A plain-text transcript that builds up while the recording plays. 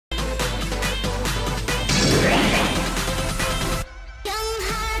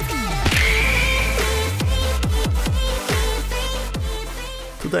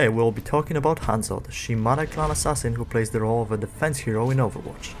Today we'll be talking about Hanzo, the Shimada clan assassin who plays the role of a defense hero in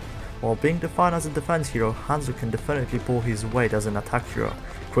Overwatch. While being defined as a defense hero, Hanzo can definitely pull his weight as an attack hero,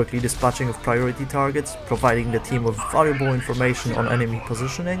 quickly dispatching of priority targets, providing the team with valuable information on enemy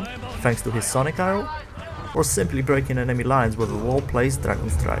positioning thanks to his sonic arrow, or simply breaking enemy lines with a well-placed dragon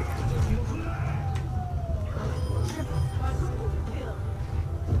strike.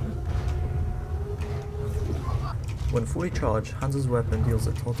 When fully charged, Hanzo's weapon deals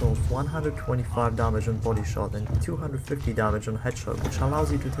a total of 125 damage on body shot and 250 damage on headshot, which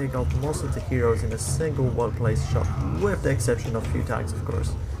allows you to take out most of the heroes in a single well-placed shot, with the exception of few tags of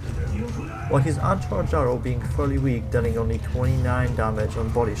course. While his uncharged arrow being fairly weak, dealing only 29 damage on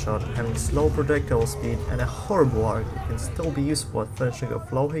body shot, having slow projectile speed and a horrible arc, it can still be useful at finishing off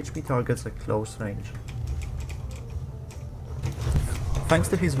low HP targets at close range. Thanks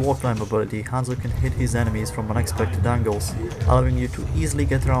to his wall climb ability, Hanzo can hit his enemies from unexpected angles, allowing you to easily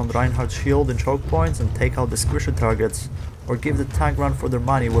get around Reinhardt's shield and choke points and take out the squishy targets, or give the tank run for their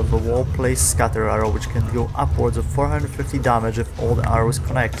money with a well-placed scatter arrow which can deal upwards of 450 damage if all the arrows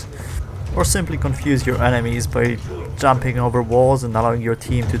connect, or simply confuse your enemies by jumping over walls and allowing your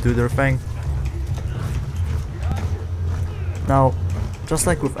team to do their thing. Now, just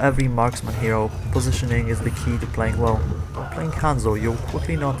like with every marksman hero, positioning is the key to playing well. While playing Hanzo, you'll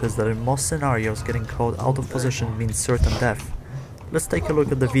quickly notice that in most scenarios getting caught out of position means certain death. Let's take a look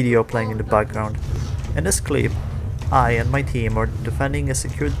at the video playing in the background. In this clip, I and my team are defending a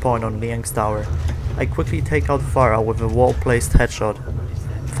secured point on Liang's tower. I quickly take out Pharah with a well-placed headshot,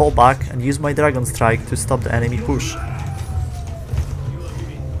 fall back and use my dragon strike to stop the enemy push.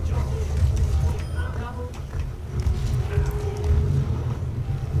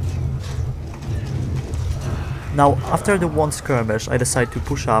 Now, after the one skirmish, I decide to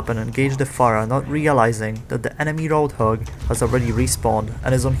push up and engage the Pharah, not realizing that the enemy Roadhog has already respawned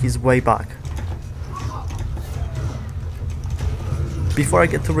and is on his way back. Before I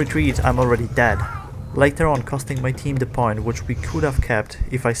get to retreat, I'm already dead, later on costing my team the point which we could have kept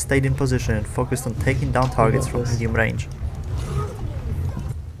if I stayed in position and focused on taking down targets from medium range.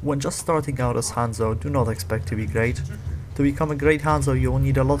 When just starting out as Hanzo, do not expect to be great. To become a great Hanzo, you will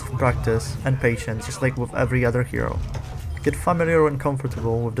need a lot of practice and patience, just like with every other hero. Get familiar and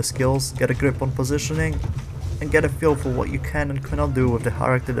comfortable with the skills, get a grip on positioning, and get a feel for what you can and cannot do with the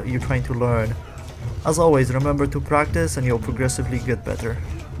character that you're trying to learn. As always, remember to practice and you'll progressively get better.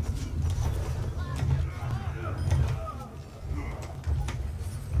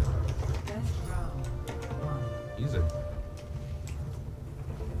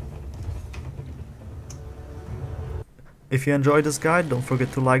 If you enjoyed this guide, don't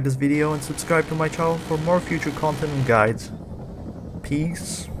forget to like this video and subscribe to my channel for more future content and guides.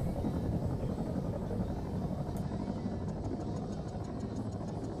 Peace.